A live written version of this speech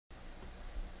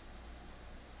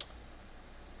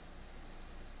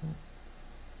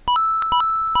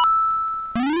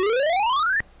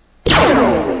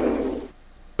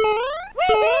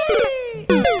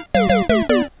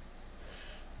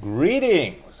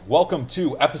Welcome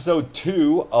to episode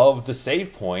 2 of The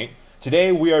Save Point.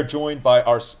 Today we are joined by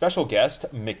our special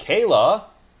guest, Michaela,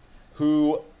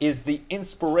 who is the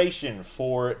inspiration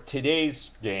for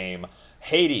today's game,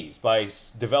 Hades, by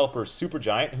developer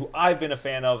Supergiant, who I've been a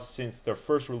fan of since their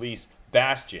first release,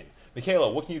 Bastion.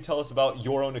 Michaela, what can you tell us about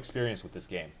your own experience with this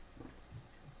game?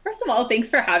 First of all, thanks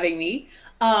for having me.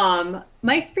 My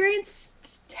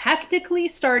experience technically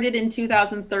started in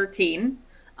 2013.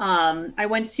 I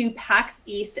went to PAX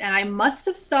East and I must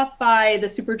have stopped by the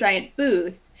Supergiant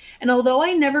booth. And although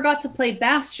I never got to play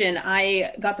Bastion,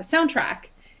 I got the soundtrack.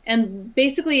 And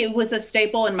basically it was a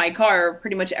staple in my car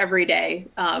pretty much every day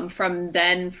from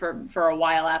then for a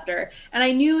while after. And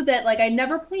I knew that, like, I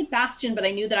never played Bastion, but I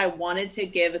knew that I wanted to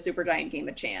give a Supergiant game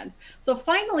a chance. So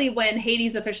finally, when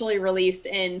Hades officially released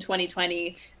in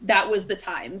 2020, that was the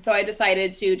time. So I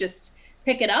decided to just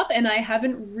pick it up, and I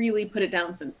haven't really put it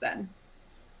down since then.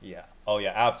 Yeah. Oh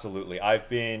yeah, absolutely. I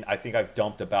think I've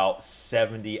dumped about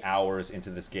 70 hours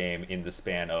into this game in the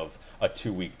span of a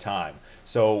 2-week time.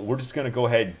 So we're just going to go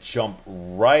ahead and jump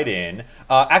right in.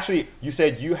 Actually, you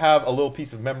said you have a little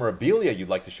piece of memorabilia you'd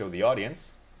like to show the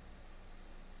audience.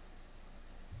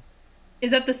 Is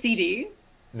that the CD?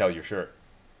 No, your shirt.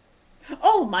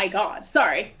 Oh my God,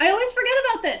 sorry. I always forget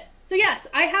about this. So yes,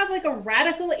 I have like a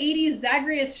radical 80s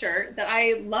Zagreus shirt that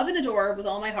I love and adore with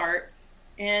all my heart.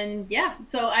 And yeah,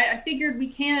 so I figured we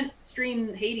can't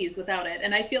stream Hades without it.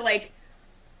 And I feel like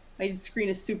my screen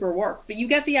is super warped, but you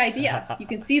get the idea. You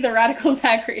can see the radical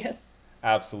Zagreus.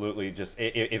 Absolutely. Just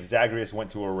if Zagreus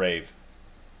went to a rave.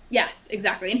 Yes,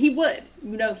 exactly. And he would.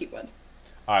 You know he would.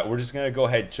 All right, we're just going to go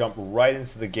ahead and jump right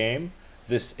into the game.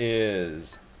 This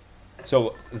is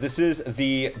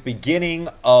the beginning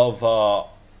of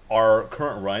our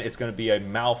current run. It's going to be a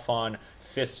Malphon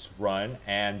Fists run,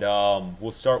 and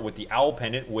we'll start with the Owl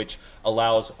Pendant, which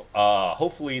allows,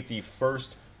 hopefully the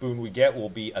first boon we get will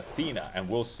be Athena, and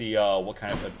we'll see what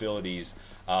kind of abilities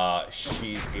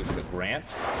she's able to grant.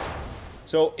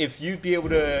 So if you'd be able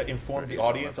to inform the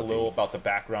audience a little about the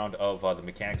background of the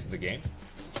mechanics of the game.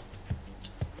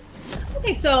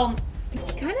 Okay, so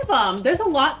it's kind of, there's a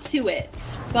lot to it.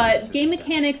 But game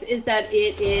mechanics is that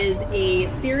it is a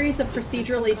series of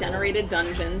procedurally generated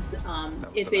dungeons.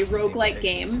 It's a roguelike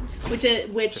game, which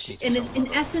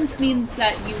in essence means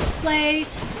that you play,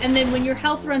 and then when your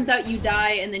health runs out, you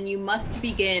die, and then you must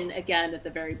begin again at the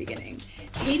very beginning.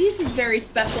 Hades is very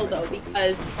special, though,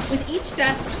 because with each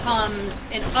death comes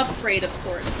an upgrade of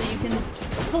sorts. So you can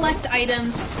collect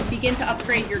items, begin to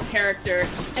upgrade your character,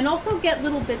 and also get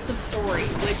little bits of story,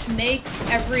 which makes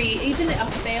even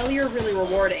a failure really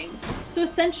rewarding. So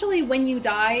essentially, when you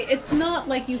die, it's not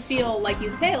like you feel like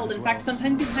you failed. In fact,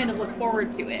 sometimes you kind of look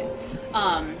forward to it.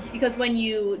 Because when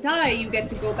you die, you get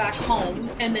to go back home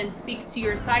and then speak to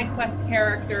your side quest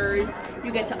characters.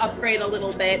 You get to upgrade a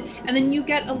little bit, and then you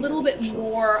get a little bit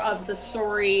more of the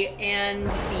story and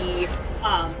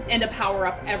a power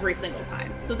up every single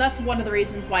time. So that's one of the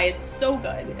reasons why it's so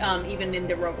good, even in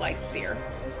the roguelike sphere.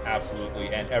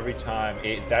 Absolutely, and every time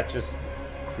that just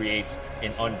creates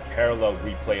an unparalleled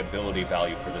replayability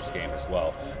value for this game as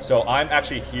well. So I'm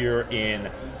actually here in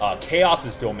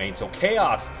Chaos's domain. So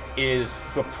Chaos is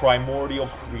the primordial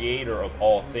creator of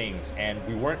all things, and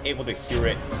we weren't able to hear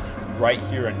it right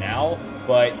here and now,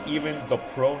 but even the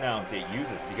pronouns it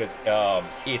uses, because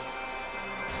it's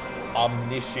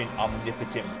omniscient,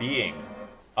 omnipotent being.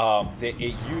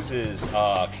 It uses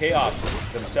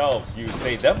Chaos themselves use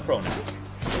they them pronouns.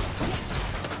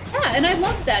 Yeah, and I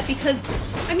love that because,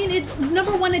 I mean,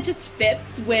 number one, it just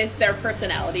fits with their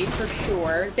personality for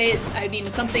sure.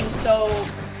 Something so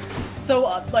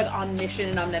like omniscient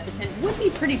and omnipotent would be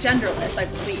pretty genderless, I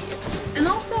believe. And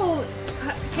also,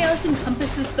 Chaos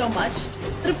encompasses so much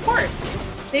that, of course,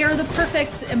 they are the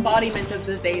perfect embodiment of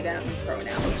the they/them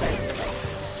pronoun.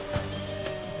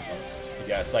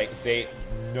 Yeah, it's like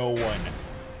no one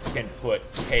can put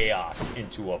Chaos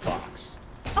into a box.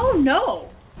 Oh no.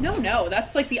 No,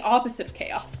 that's like the opposite of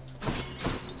chaos.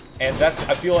 And I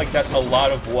feel like that's a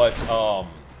lot of what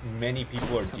many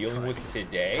people are dealing with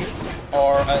today,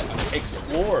 are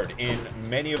explored in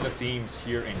many of the themes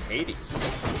here in Hades.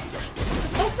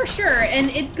 Oh, for sure.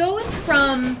 And it goes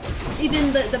from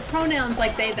even the pronouns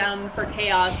like they, them for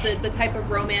chaos, the type of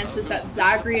romances that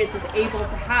Zagreus is able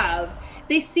to have.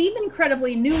 They seem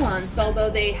incredibly nuanced,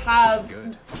 although they have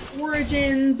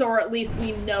origins, or at least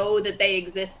we know that they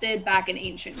existed back in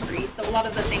ancient Greece. So a lot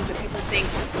of the things that people think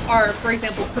are, for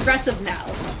example, progressive now,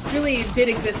 really did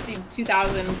exist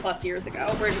 2,000 plus years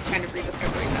ago. We're just kind of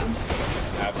rediscovering them.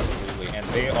 Absolutely, and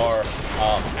they are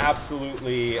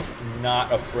absolutely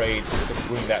not afraid to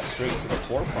bring that straight to the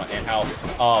forefront, and how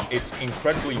it's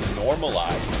incredibly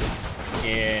normalized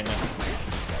in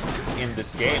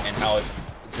this game, and how it's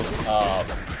just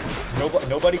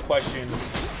nobody questions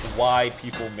why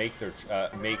people make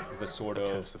the sort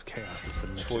of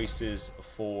choices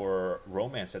for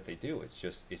romance that they do. It's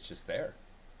just there.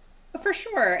 For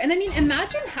sure. And I mean,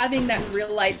 imagine having that in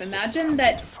real life. Imagine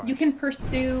that you can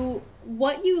pursue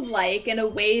what you like in a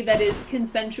way that is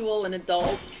consensual and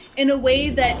adult, in a way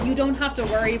that you don't have to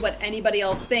worry what anybody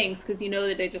else thinks because you know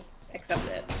that they just accept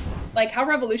it. Like, how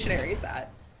revolutionary is that?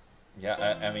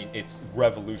 Yeah, I mean, it's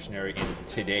revolutionary in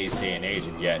today's day and age,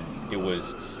 and yet it was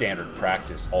standard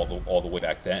practice all the way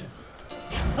back then.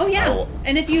 Oh, yeah.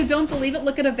 And if you don't believe it,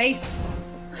 look at a vase.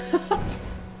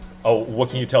 Oh, what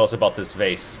can you tell us about this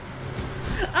vase?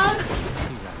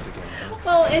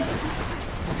 Well, if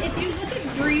you look at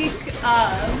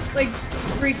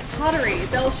Greek pottery,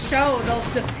 they'll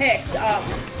depict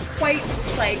quite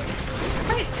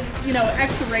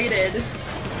X-rated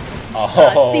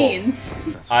scenes.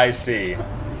 I see,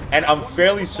 and I'm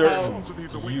fairly certain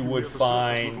you would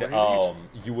find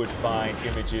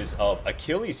images of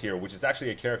Achilles here, which is actually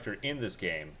a character in this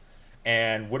game.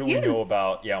 And what do we know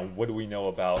about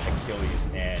Achilles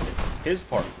and his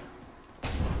partner?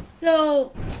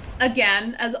 So,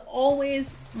 again, as always,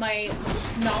 my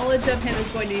knowledge of him is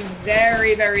going to be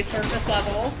very, very surface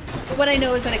level. But what I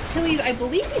know is that Achilles, I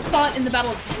believe he fought in the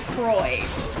Battle of Troy,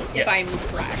 if I'm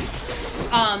correct.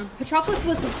 Patroclus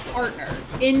was his partner.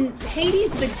 In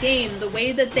Hades, the game, the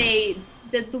way that they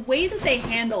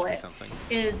handle it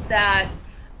is that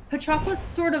Patroclus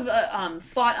sort of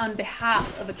fought on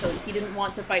behalf of Achilles. He didn't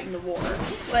want to fight in the war,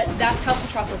 but that's how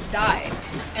Patroclus died.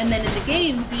 And then in the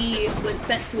game, he was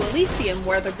sent to Elysium,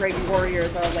 where the great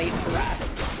warriors are laid to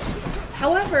rest.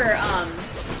 However,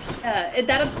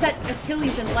 that upset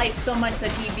Achilles in life so much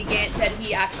that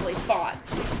he actually fought.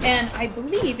 And I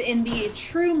believe in the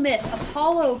true myth,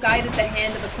 Apollo guided the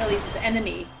hand of Achilles'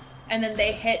 enemy, and then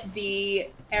they hit the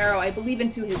arrow, I believe,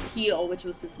 into his heel, which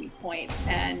was his weak point,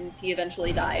 and he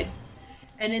eventually died.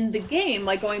 And in the game,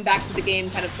 like going back to the game,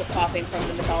 kind of flip-flopping from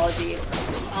the mythology,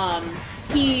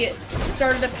 he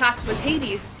started a pact with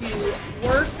Hades to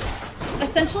work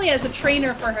essentially as a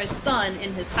trainer for his son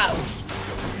in his house,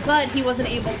 but he wasn't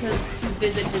able to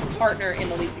visit his partner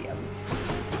in Elysium.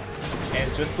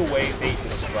 And just the way they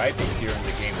described it here in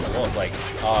the game as well, like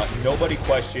nobody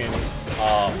questioned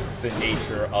the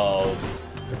nature of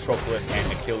Patroclus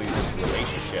and Achilles'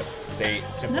 relationship. They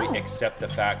simply accept the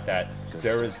fact that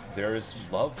there is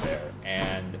love there,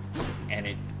 and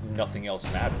nothing else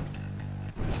mattered.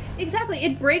 Exactly.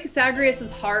 It breaks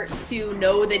Zagreus' heart to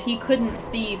know that he couldn't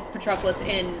see Patroclus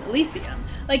in Elysium.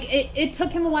 Like, it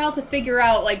took him a while to figure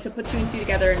out, like, to put two and two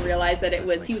together and realize that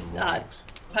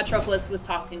Patroclus was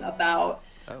talking about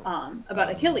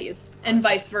Achilles, and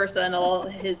vice versa, and all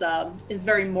his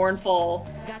very mournful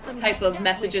type of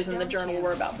messages in the journal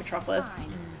were about Patroclus.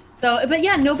 So, but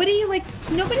yeah, nobody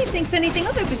thinks anything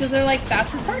of it because they're like,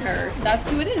 that's his partner, that's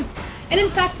who it is. And in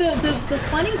fact, the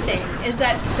funny thing is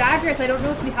that Zagreus, I don't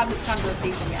know if we have this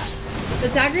conversation yet,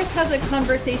 but Zagreus has a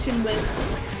conversation with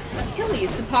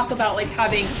Achilles to talk about, like,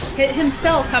 having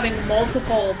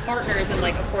multiple partners in,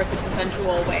 like, of course, a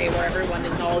consensual way where everyone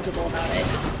is knowledgeable about it.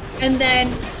 And then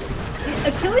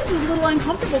Achilles is a little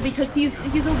uncomfortable because he's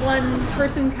a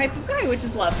one-person type of guy, which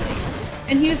is lovely.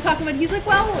 And he was talking about, he's like,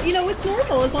 well, you know, it's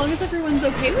normal. As long as everyone's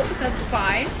okay with it, that's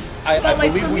fine. I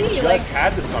believe we just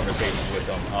had this conversation with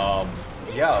him.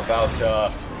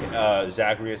 About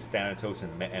Zagreus, Thanatos,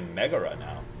 and Megara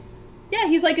now. Yeah,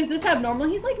 he's like, is this abnormal?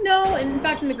 He's like, no. And in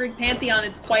fact, in the Greek pantheon,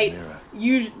 it's quite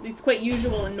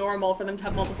usual and normal for them to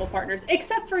have multiple partners,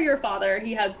 except for your father.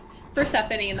 He has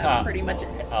Persephone, and that's pretty much it.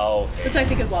 Which I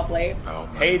think is lovely.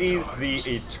 Hades, the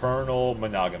eternal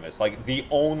monogamous, like the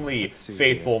only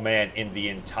faithful man in the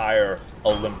entire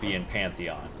Olympian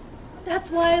pantheon.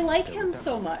 That's why I like him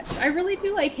so much. I really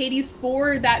do like Hades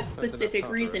for that specific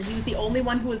reason. He was the only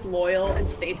one who was loyal and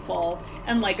faithful,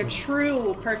 and like a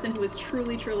true person who was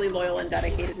truly, truly loyal and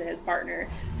dedicated to his partner.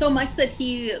 So much that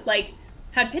he, like,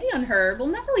 had pity on her. Well,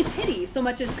 not really pity, so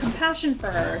much as compassion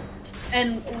for her,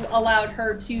 and allowed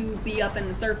her to be up in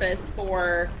the surface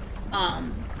for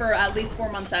for at least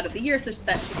 4 months out of the year so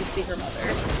that she could see her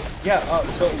mother. Yeah,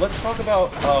 so let's talk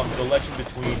about the legend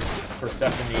between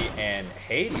Persephone and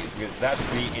Hades, because that's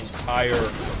the entire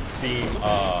theme,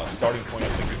 starting point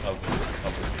of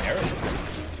this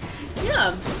narrative.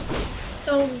 Yeah.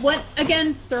 So what,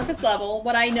 again, surface level,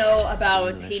 what I know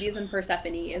about Hades and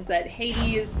Persephone is that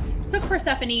Hades took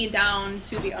Persephone down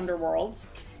to the underworld,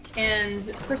 and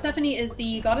Persephone is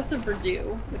the goddess of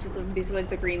Verdure, which is basically like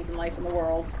the greens in life in the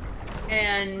world,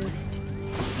 and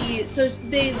so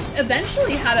they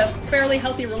eventually had a fairly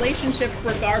healthy relationship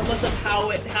regardless of how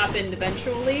it happened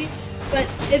eventually, but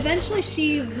eventually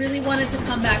she really wanted to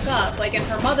come back up, like, and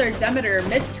her mother Demeter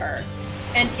missed her,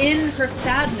 and in her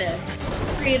sadness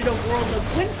created a world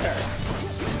of winter.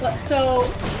 But so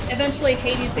eventually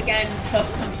Hades again took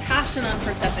compassion on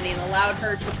Persephone and allowed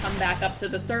her to come back up to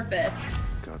the surface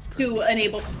to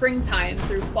enable springtime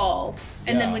through fall.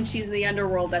 And then when she's in the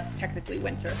underworld, that's technically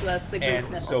winter. So that's the Greek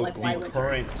myth. So like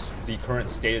the current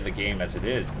state of the game as it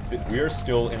is, we're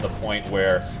still in the point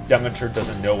where Demeter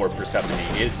doesn't know where Persephone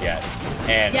is yet,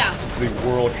 and the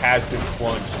world has been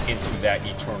plunged into that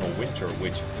eternal winter,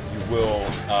 which you will,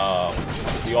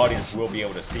 the audience will be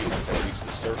able to see once they reach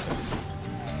the surface.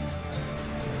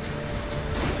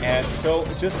 And so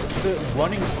just the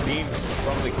running themes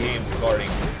from the game regarding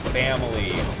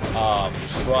family,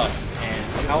 trust,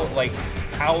 and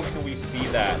how can we see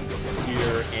that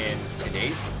here in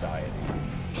today's society?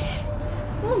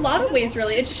 Well, a lot of ways,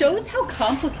 really. It shows how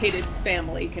complicated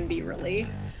family can be, really.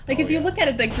 Like, if you look at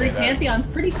it, the Greek pantheon's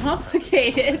pretty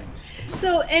complicated.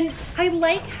 So, and I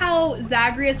like how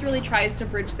Zagreus really tries to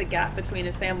bridge the gap between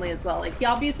his family as well. Like, he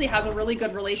obviously has a really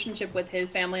good relationship with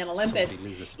his family on Olympus,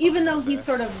 even though he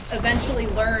sort of eventually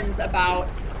learns about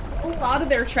a lot of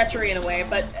their treachery in a way.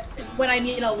 But when I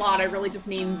mean a lot, I really just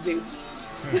mean Zeus.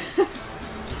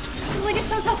 Like, it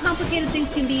shows how complicated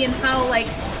things can be, and how, like,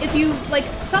 if you, like,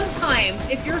 sometimes,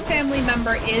 if your family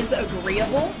member is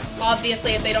agreeable,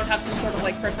 obviously if they don't have some sort of,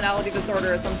 like, personality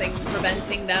disorder or something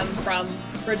preventing them from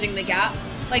bridging the gap,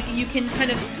 like, you can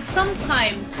kind of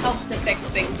sometimes help to fix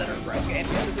things that are broken,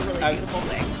 which is a really beautiful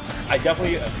thing. I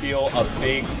definitely feel a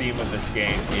big theme of this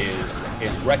game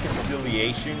is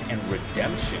reconciliation and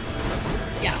redemption.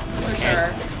 Yeah, for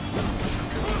sure.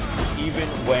 And even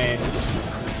when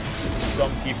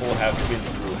some people have been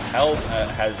through hell,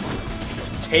 has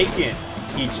taken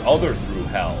each other through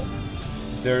hell,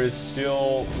 there is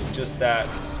still just that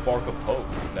spark of hope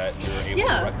that you're able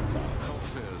to reconcile.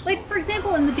 Like, for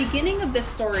example, in the beginning of this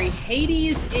story,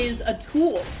 Hades is a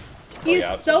tool. He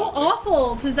is so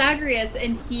awful to Zagreus,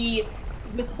 and he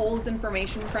withholds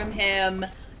information from him.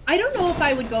 I don't know if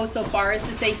I would go so far as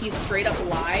to say he straight up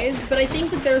lies, but I think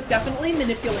that there's definitely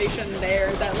manipulation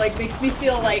there that, like, makes me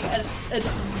feel like a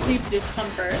deep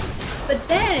discomfort. But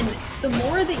then, the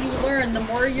more that you learn, the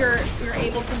more you're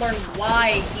able to learn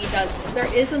why he does it.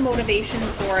 There is a motivation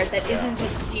for it that isn't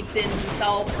just steeped in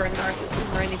himself or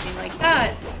narcissism or anything like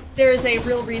that. There is a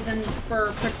real reason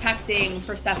for protecting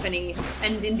Persephone,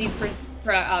 and indeed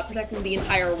protecting the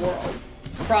entire world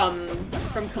from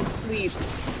complete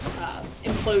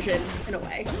implosion in a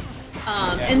way.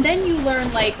 And then you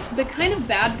learn, like, the kind of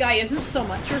bad guy isn't so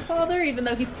much your father, even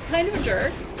though he's kind of a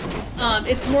jerk.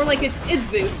 It's more like it's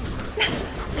Zeus.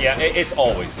 Yeah, it's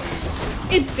always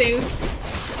It's Zeus.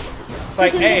 It's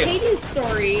like, in the Hades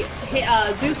story,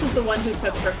 Zeus is the one who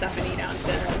took Persephone down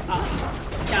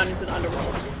into the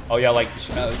underworld. Oh yeah, like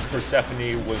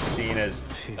Persephone was seen as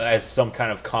some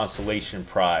kind of consolation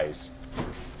prize.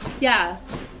 Yeah.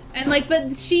 And, like,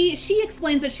 but she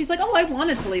explains that she's like, oh, I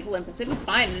wanted to leave Olympus. It was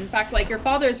fine. In fact, like, your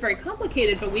father is very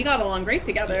complicated, but we got along great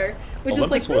together. Which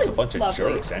Olympus is, like, really was a bunch of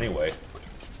jerks anyway.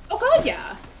 Oh, God,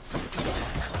 yeah.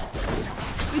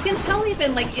 You can tell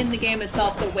even, like, in the game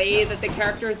itself, the way that the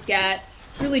characters get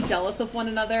really jealous of one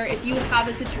another. If you have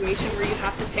a situation where you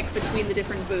have to pick between the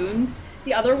different boons,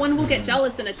 the other one will get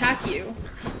jealous and attack you.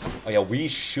 Oh yeah, we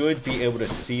should be able to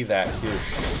see that here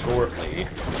shortly.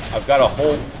 I've got a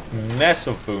whole mess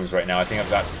of boons right now. I think I've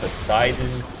got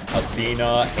Poseidon,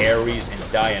 Athena, Ares,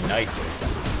 and Dionysus.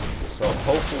 So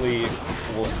hopefully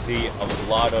we'll see a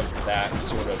lot of that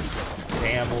sort of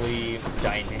family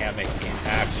dynamic in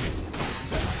action.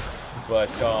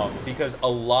 But because a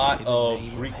lot of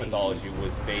Greek mythology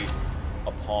was based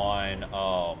upon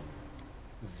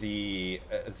the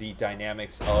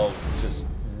dynamics of just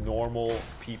normal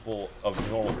people,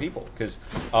 because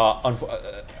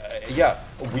yeah,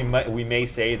 we may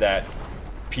say that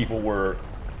people were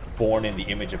born in the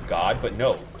image of God, but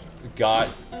no, God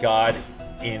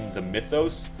in the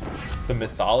mythos, the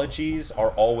mythologies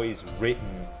are always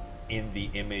written in the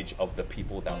image of the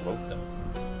people that wrote them.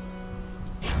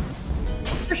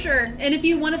 For sure. And if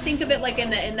you want to think of it like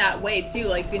in that way too,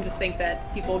 like you can just think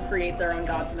that people create their own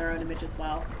gods in their own image as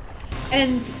well.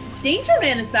 And Danger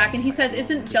Man is back, and he says,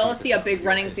 "Isn't jealousy a big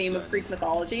running theme of Greek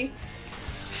mythology?"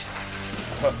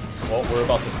 Well, we're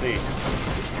about to see,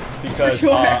 because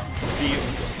sure. the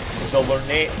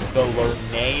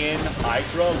Lernaean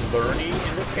Hydra, Lerny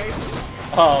in this case,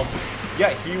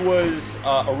 yeah, he was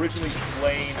originally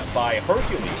slain by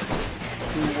Hercules,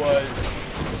 who was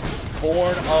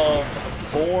born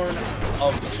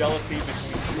of jealousy between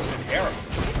Zeus and Hera.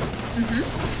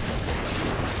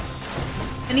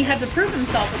 And he had to prove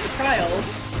himself at the trials.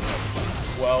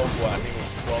 12, I think it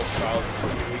was 12 trials of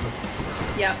Hercules.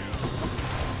 Yep.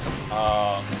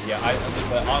 Yeah,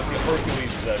 but honestly,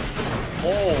 Hercules is a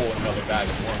whole another bag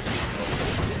of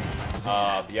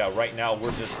worms. Yeah, right now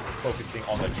we're just focusing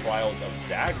on the trials of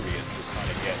Zagreus, just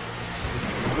trying to get, just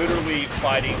literally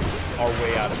fighting our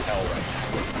way out of hell right now.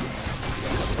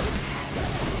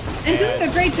 And doing a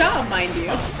great job, mind you.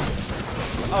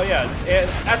 Oh yeah,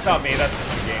 that's not me, that's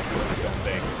just the game doing its own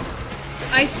thing.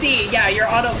 I see, yeah, you're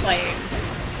auto-playing.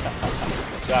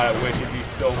 God, I wish it'd be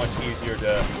so much easier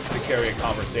to carry a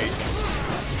conversation.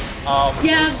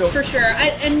 Yeah, for sure.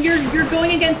 And you're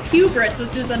going against hubris,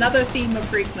 which is another theme of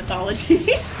Greek mythology.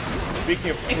 Speaking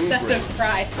of hubris, excessive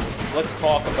pride. Let's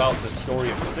talk about the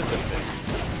story of Sisyphus,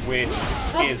 which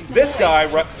is this guy.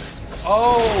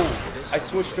 Oh, I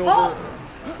switched over. Oh,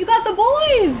 you got the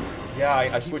boys. Yeah,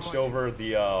 I switched over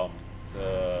the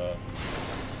little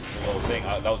thing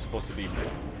that was supposed to be.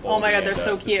 Oh my God, they're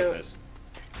so Sisyphus. Cute.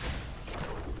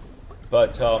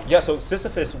 But yeah, so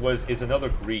Sisyphus is another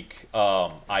Greek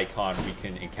icon we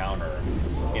can encounter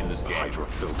in this game,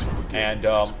 and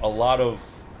a lot of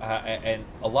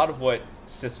what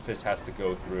Sisyphus has to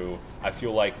go through, I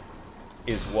feel like,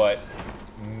 is what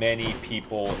many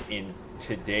people in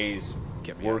today's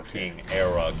working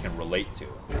era can relate to.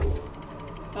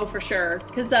 Oh, for sure,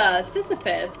 because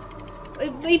Sisyphus,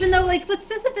 even though like with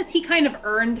Sisyphus he kind of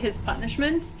earned his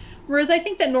punishment. Whereas I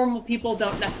think that normal people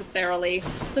don't necessarily.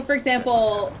 So for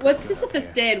example, what Sisyphus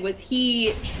did was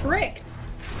he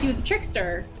was a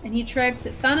trickster, and he tricked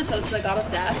Thanatos, the god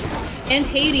of death, and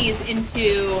Hades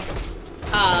into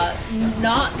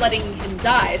not letting him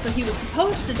die. So he was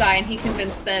supposed to die, and he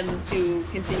convinced them to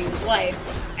continue his life.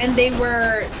 And they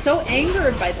were so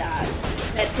angered by that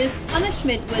his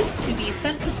punishment was to be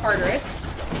sent to Tartarus,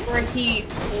 where he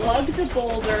lugged a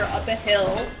boulder up a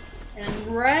hill. And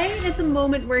right at the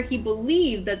moment where he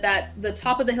believed that the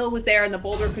top of the hill was there and the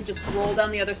boulder could just roll down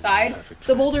the other side,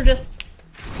 the boulder just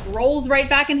rolls right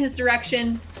back in his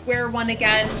direction, square one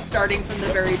again, starting from the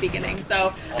very beginning.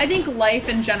 So I think life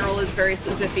in general is very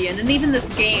Sisyphean, and even this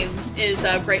game is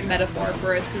a great metaphor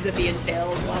for a Sisyphean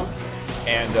tale as well.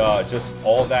 And just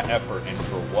all that effort, and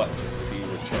for what? Just to be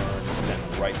returned and sent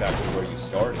right back to where you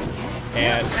started.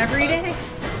 And every day.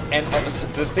 And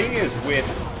the thing is, with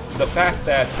the fact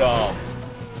that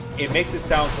it makes it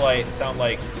sound like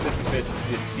Sisyphus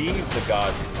deceived the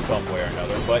gods some way or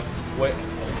another, but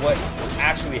what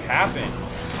actually happened,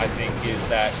 I think, is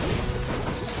that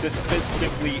Sisyphus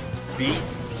simply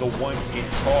beat the ones in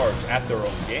charge at their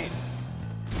own game.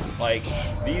 Like,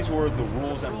 these were the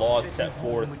rules and laws set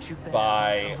forth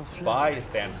by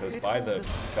Thanatos, by the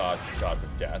gods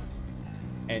of death,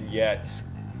 and yet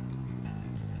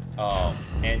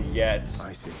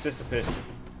Sisyphus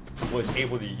was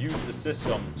able to use the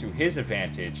system to his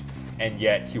advantage, and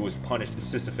yet he was punished.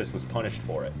 Sisyphus was punished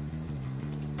for it.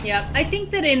 Yeah, I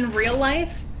think that in real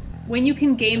life, when you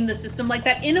can game the system like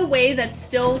that in a way that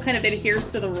still kind of adheres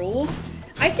to the rules,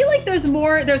 I feel like there's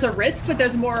a risk, but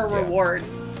there's more a reward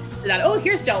to that. Oh,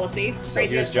 here's jealousy. So right,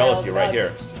 here's jealousy right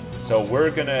here. So we're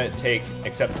gonna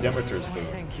accept Demeter's boon.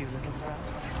 Thank you, Little Sprout.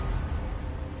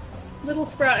 Little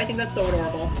Sprout, I think that's so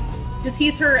adorable. Because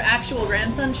he's her actual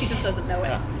grandson, she just doesn't know it.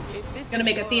 Yeah. Gonna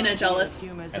make Athena jealous.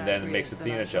 And then makes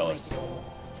Athena jealous.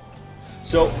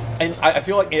 So, and I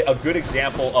feel like a good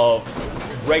example of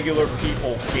regular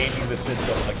people gaming the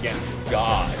system against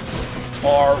gods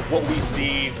are what we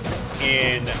see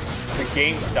in the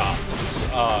GameStop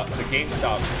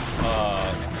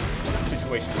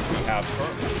situation that we have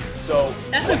currently. So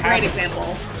that's a great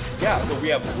example. Yeah, so we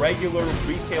have regular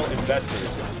retail investors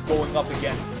going up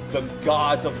against the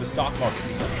gods of the stock market,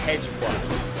 these hedge funds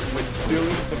with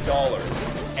billions of dollars,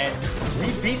 and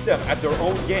we beat them at their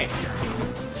own game.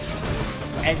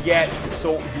 And yet,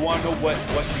 so you want to know what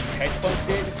these hedge funds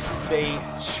did? They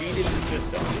cheated the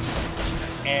system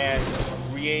and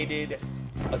created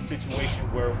a situation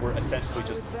where we're essentially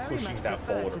just pushing that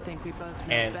forward.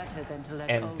 And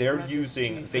they're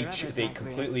using, they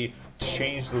completely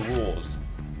changed the rules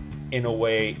into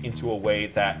a way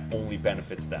that only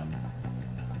benefits them.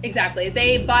 Exactly.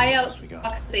 They buy out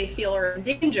stocks that they feel are in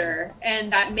danger,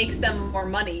 and that makes them more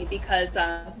money because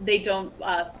they don't.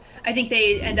 I think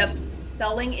they end up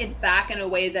selling it back in a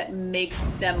way that makes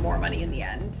them more money in the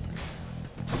end.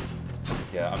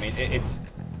 Yeah, I mean it's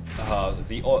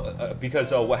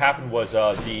because what happened was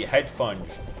the hedge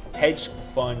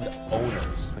fund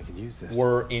owners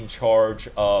were in charge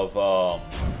of are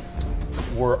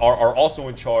also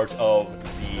in charge of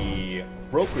the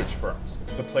brokerage firms,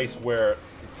 the place where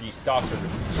the stocks are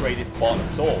traded, bought, and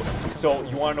sold. So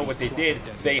you want to know what they did?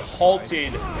 They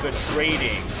halted the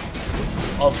trading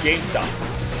of GameStop.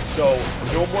 So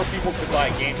no more people could buy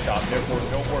GameStop, therefore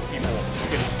no more people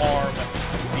can harm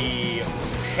the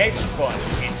hedge fund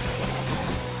industry.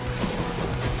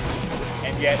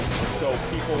 And yet, so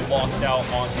people lost out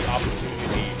on the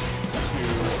opportunity to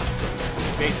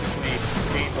basically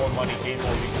gain more money, gain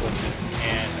more resources,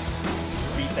 and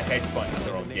beat the hedge fund in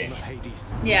their own game.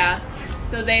 Yeah.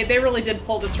 So they really did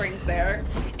pull the strings there.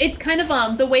 It's kind of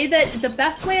the way that the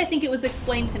best way I think it was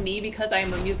explained to me, because I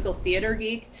am a musical theater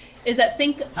geek, is that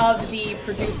think of the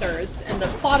producers and the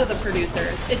plot of the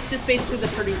producers. It's just basically the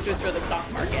producers for the stock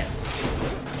market.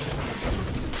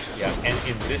 Yeah, and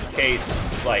in this case,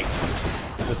 it's like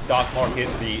the stock market,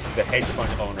 the hedge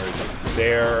fund owners,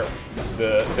 they're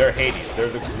Hades, they're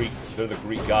the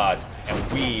Greek gods, and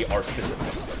we are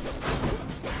Sisyphus.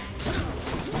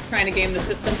 Trying to game the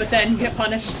system, but then get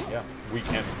punished. Yeah, we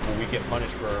get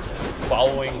punished for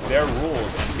following their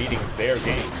rules and beating their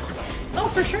game. Oh,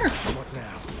 for sure.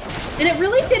 And it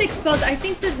really did expose. I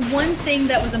think that one thing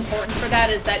that was important for that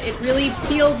is that it really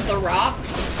peeled the rock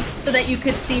so that you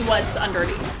could see what's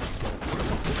underneath.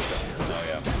 Oh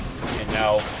yeah. And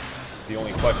now the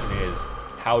only question is,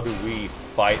 how do we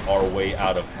fight our way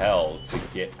out of hell to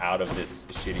get out of this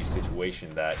shitty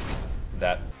situation that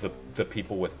the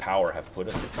people with power have put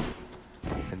us in?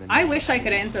 I wish I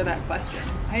could answer that question.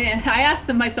 I ask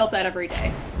them myself that every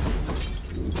day.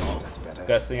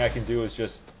 Best thing I can do is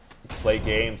just play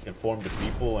games, inform the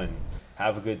people, and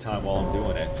have a good time while I'm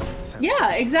doing it.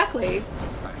 Yeah, exactly.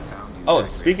 Oh, and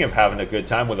speaking of having a good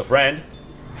time with a friend.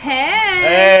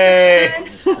 Hey!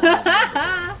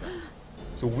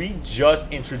 So we just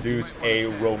introduced a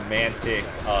romantic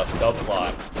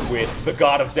subplot with the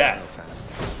God of Death.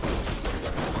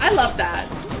 I love that.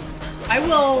 I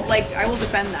will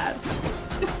defend that.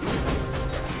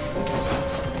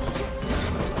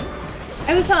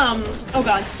 I was, oh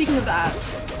god, speaking of that,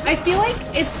 I feel like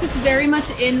it's just very much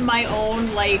in my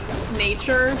own, like,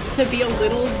 nature to be a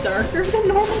little darker than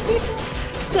normal people.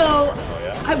 So,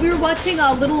 we were watching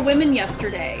Little Women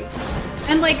yesterday,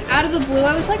 and, like, out of the blue,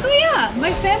 I was like, oh yeah,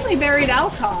 my family buried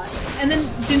Alcott. And then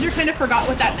Ginger kind of forgot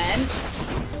what that meant.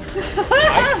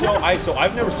 So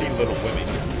I've never seen Little Women.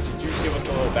 Could you give us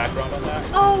a little background on that?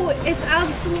 Oh, it's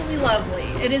absolutely lovely.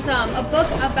 It is a book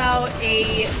about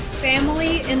a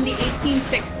family in the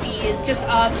 1860s, just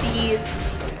of these,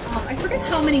 I forget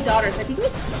how many daughters, I think it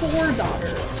was 4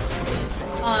 daughters.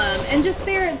 And just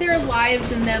their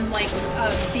lives and them, like,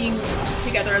 being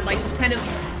together, and, like, just kind of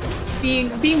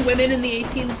being women in the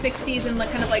 1860s, and,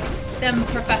 like, kind of, like, them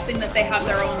professing that they have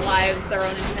their own lives, their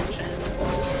own intentions,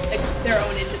 like, their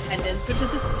own independence, which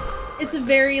is just, it's a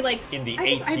very, like, in the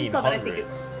I just love it. I think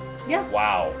it's, yeah.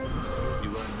 Wow.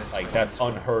 Like, that's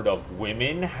unheard of.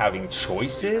 Women having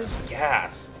choices?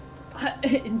 Gasp.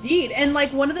 Indeed. And,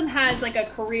 like, one of them has, like, a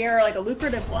career, like, a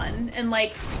lucrative one, and,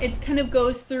 like, it kind of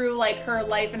goes through, like, her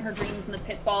life and her dreams and the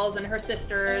pitfalls and her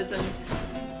sisters and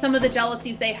some of the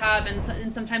jealousies they have, and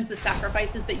sometimes the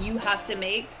sacrifices that you have to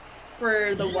make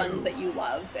for the ones that you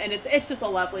love. And it's just a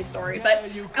lovely story. But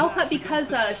Alcott,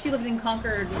 because she lived in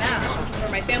Concord, Mass, which is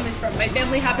where my family's from, my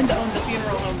family happened to own the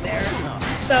funeral home there.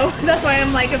 So that's why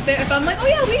I'm like, if I'm like, oh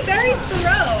yeah, we buried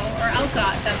Thoreau or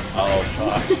Alcott, that's fine. Oh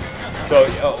gosh.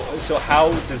 So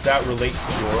how does that relate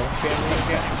to your own family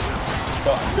again?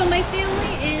 So my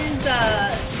family is,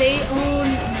 they own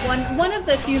one of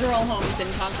the funeral homes in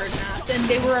Concord, Mass, and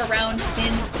they were around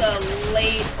since the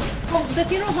late, well, the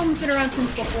funeral home's been around since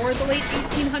before the late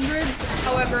 1800s.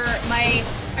 However, I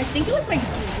think it was my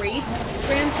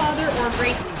great-grandfather or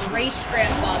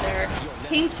great-great-grandfather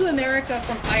came to America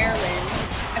from Ireland.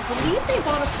 I believe they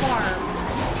bought a farm,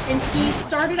 and he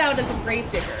started out as a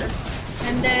gravedigger.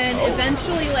 And then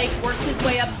eventually, like, worked his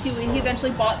way up to, and he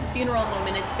eventually bought the funeral home,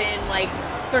 and it's been, like,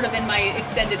 sort of in my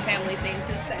extended family's name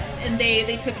since then. And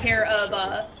they took care of,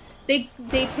 they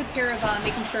took care of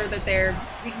making sure that they're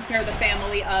taking care of the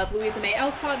family of Louisa May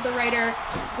Alcott, the writer,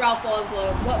 Ralph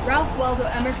Waldo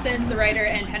Emerson, the writer,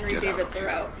 and Henry David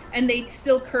Thoreau. And they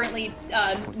still currently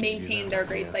maintain their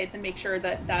grave sites and make sure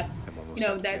that that's, you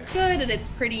know, that's good and it's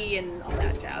pretty and all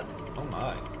that jazz. Oh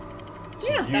my.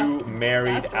 Yeah, You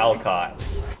married that's Alcott.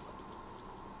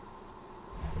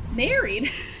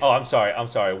 Married? Oh, I'm sorry.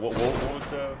 What was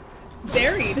the...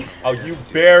 Buried. Oh, you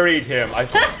buried him. I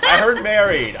heard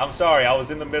married. I'm sorry. I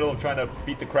was in the middle of trying to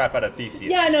beat the crap out of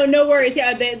Theseus. Yeah, no worries.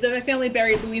 Yeah, my family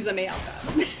buried Louisa May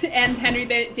Alcott and Henry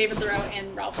David Thoreau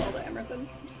and Ralph Waldo Emerson.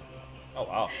 Oh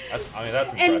wow,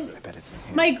 that's impressive. I bet it's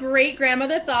My great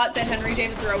grandmother thought that Henry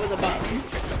David Thoreau was a bum.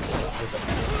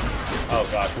 Oh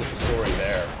gosh, what's the story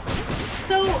there?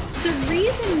 So the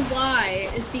reason why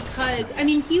is because, I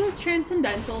mean, he was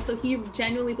transcendental, so he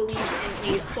genuinely believes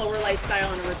in a slower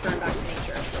lifestyle and a return back to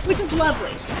nature, which is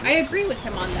lovely. I agree with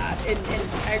him on that, and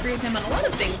I agree with him on a lot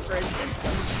of things, for instance.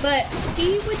 But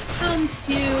he would come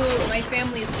to my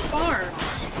family's farm,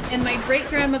 and my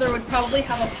great-grandmother would probably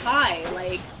have a pie,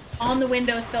 like, on the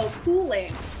windowsill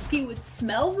cooling. He would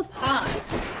smell the pie,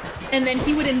 and then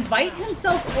he would invite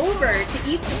himself over to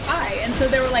eat the pie. And so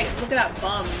they were like, look at that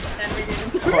bum. And we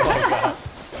didn't. Oh my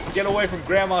god. Get away from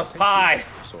grandma's pie.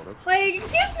 Sort of. Like,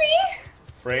 excuse me?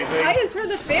 Phrasing. Pie is for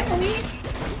the family.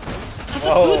 That's the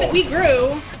Whoa. food that we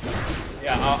grew.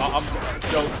 Yeah,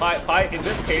 so pie, in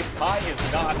this case, pie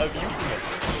is not a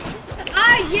euphemism.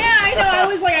 Yeah, I know. I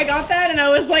was like, I got that, and I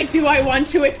was like, do I want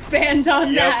to expand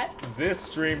on that? This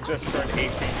stream just turned 18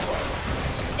 plus.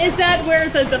 Is that where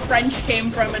the French came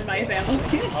from in my family?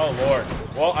 Oh lord.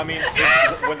 Well, I mean,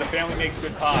 when the family makes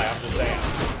good pie, I'm just saying.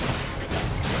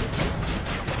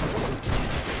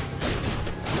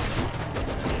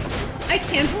 I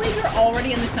can't believe you're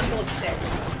already in the Temple of Styx.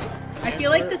 I feel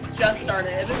like this just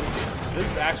started. This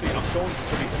is actually, I'm going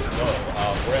pretty slow.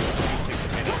 We're at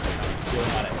 26 minutes and I'm still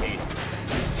not at 8.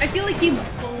 I feel like you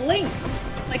blinked.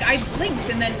 Like, I blinked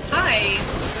and then hi.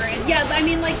 Yeah, I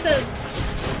mean, like, the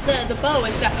bow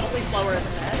is definitely slower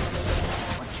than this.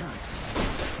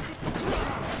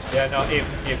 Yeah, no,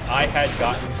 if I had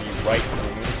gotten the right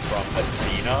moves from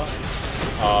Athena,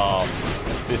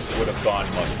 this would have gone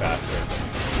much faster.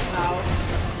 Wow.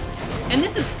 And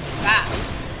this is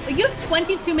fast. Like, you have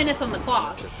 22 minutes on the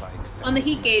clock. On the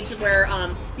heat gauge where,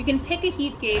 you can pick a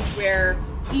heat gauge where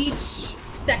each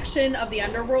section of the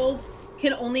underworld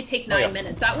can only take 9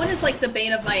 minutes. That one is like the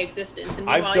bane of my existence. And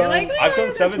meanwhile, you're like, I've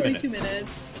done 7 22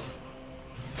 minutes.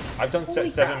 I've done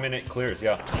 7-minute clears,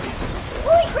 yeah.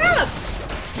 Holy crap!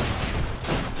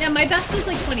 Yeah, my best is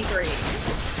like 23.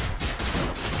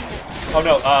 Oh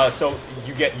no, so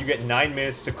you get 9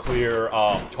 minutes to clear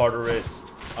Tartarus,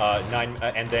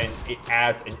 and then it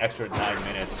adds an extra 9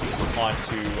 minutes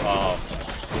onto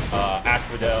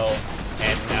Asphodel,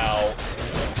 and now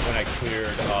when I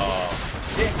cleared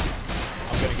Styx,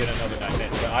 I'm gonna get another 9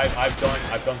 minutes. But I've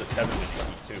done the 7-minute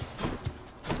heat too.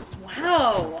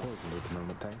 Wow.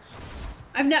 Thanks.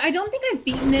 I don't think I've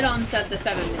beaten it on the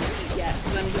 7-minute heat yet,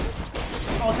 because I'm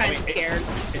just all kinds of scared.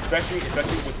 Especially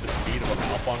with the speed of a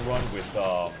Malphon run with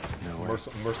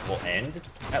Merciful End,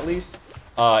 at least,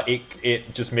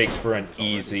 it just makes for an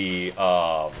easy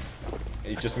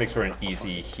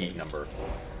heat number.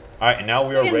 All right, and now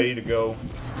we are ready to go.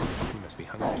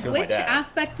 Which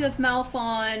aspect of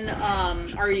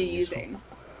Malphon are you using?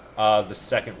 The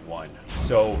second one.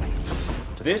 So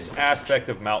this aspect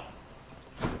of Malphon.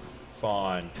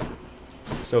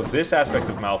 So this aspect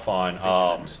of Malphon,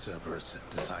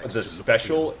 the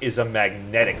special is a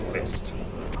magnetic fist.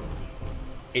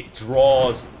 It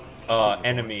draws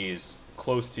enemies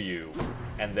close to you,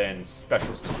 and then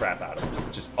specials the crap out of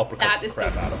them. Just uppercuts the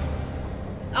crap out of them.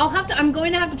 I'm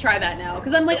going to have to try that now,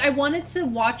 because I'm like, I wanted to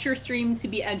watch your stream to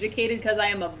be educated, because I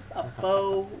am a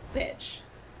bow bitch.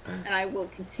 And I will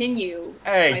continue.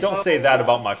 Hey, don't say that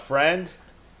about my friend.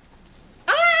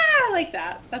 I like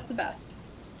that. That's the best.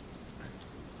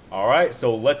 All right,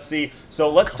 so let's see. So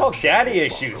let's talk daddy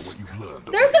issues.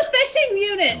 There's a fishing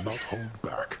unit.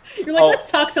 You're like, let's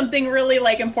talk something really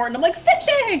like important. I'm like,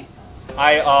 fishing.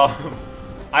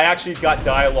 I actually got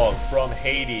dialogue from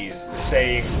Hades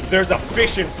saying, "There's a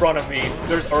fish in front of me.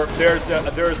 There's a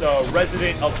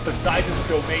resident of Poseidon's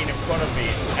domain in front of me,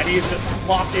 and he is just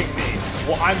mocking me."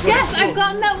 Well, I'm gonna Yes, I've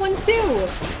gotten that one too.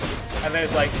 And then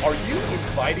it's like, "Are you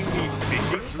inviting me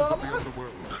fishing, fella?"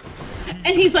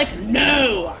 And he's like,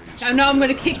 "No, I know I'm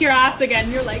gonna kick your ass again."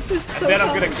 And you're like, "This is so and then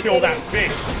I'm gonna kill that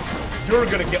fish. You're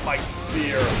gonna get my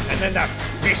spear, and then that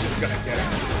fish is gonna get it.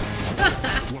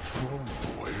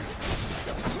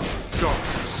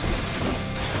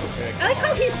 I like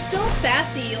how he's still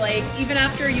sassy, like, even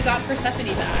after you got Persephone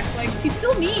back. Like, he's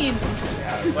still mean.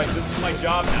 Yeah, it's like, this is my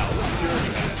job now.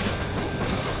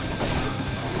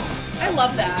 I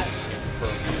love that.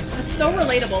 It's so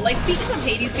relatable. Like, speaking of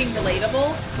Hades being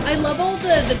relatable, I love all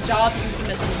the job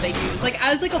euphemisms they use. Like,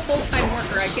 as like a full-time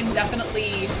worker, I can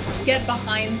definitely get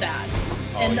behind that.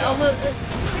 And yeah. all like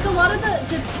a lot of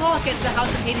the talk at the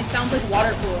House of Hades sounds like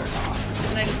water cooler talk.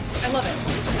 And I love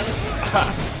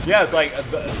it. Yeah, it's like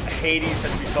Hades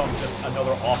has become just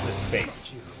another office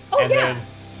space. Oh, and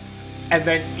yeah.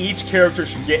 then each character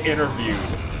should get interviewed,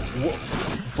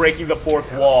 breaking the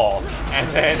fourth wall, and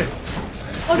then.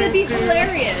 Oh, that'd be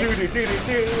hilarious.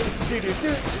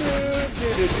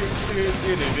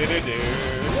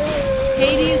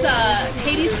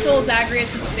 Hades stole Zagreus'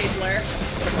 stapler.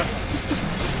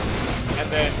 And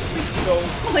then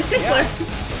Oh, my stapler.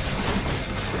 Yeah.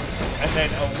 And then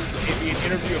it'd be an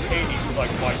interview of Hades with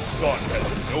like, my son has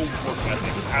no work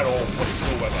ethic at all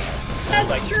whatsoever. That's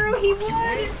like, true, he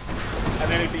would. And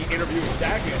then it'd be interviewing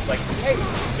Zagreus like, hey,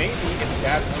 maybe if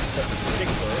Dad wasn't such a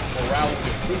stickler, morale would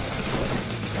improve.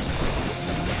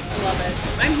 I love it.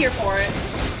 I'm here for it.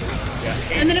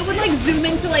 Yeah, And then it would like zoom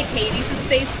into like Hades'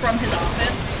 face from his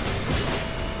office.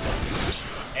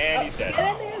 And he's dead.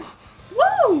 And it is.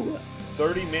 Woo!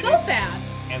 30 minutes So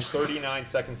fast. and 39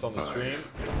 seconds on the stream.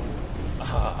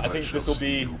 I think this will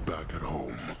be. Back at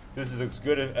home. This is as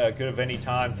good of any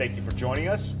time. Thank you for joining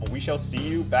us. We shall see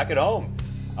you back at home.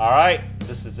 All right.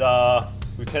 This is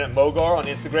Lieutenant Mogar on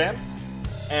Instagram,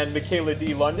 and Michaela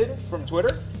D. London from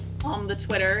Twitter. The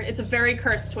Twitter. It's a very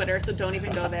cursed Twitter, so don't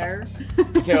even go there.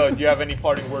 Michaela, do you have any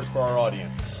parting words for our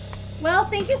audience? Well,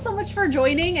 thank you so much for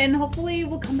joining, and hopefully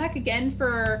we'll come back again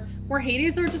for more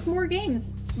Hades or just more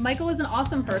games. Michael is an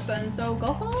awesome person, so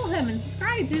go follow him and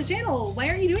subscribe to his channel. Why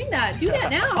aren't you doing that? Do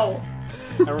that now.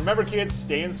 And remember, kids,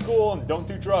 stay in school and don't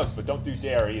do drugs, but don't do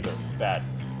dare either. It's bad.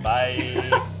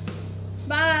 Bye.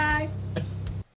 Bye.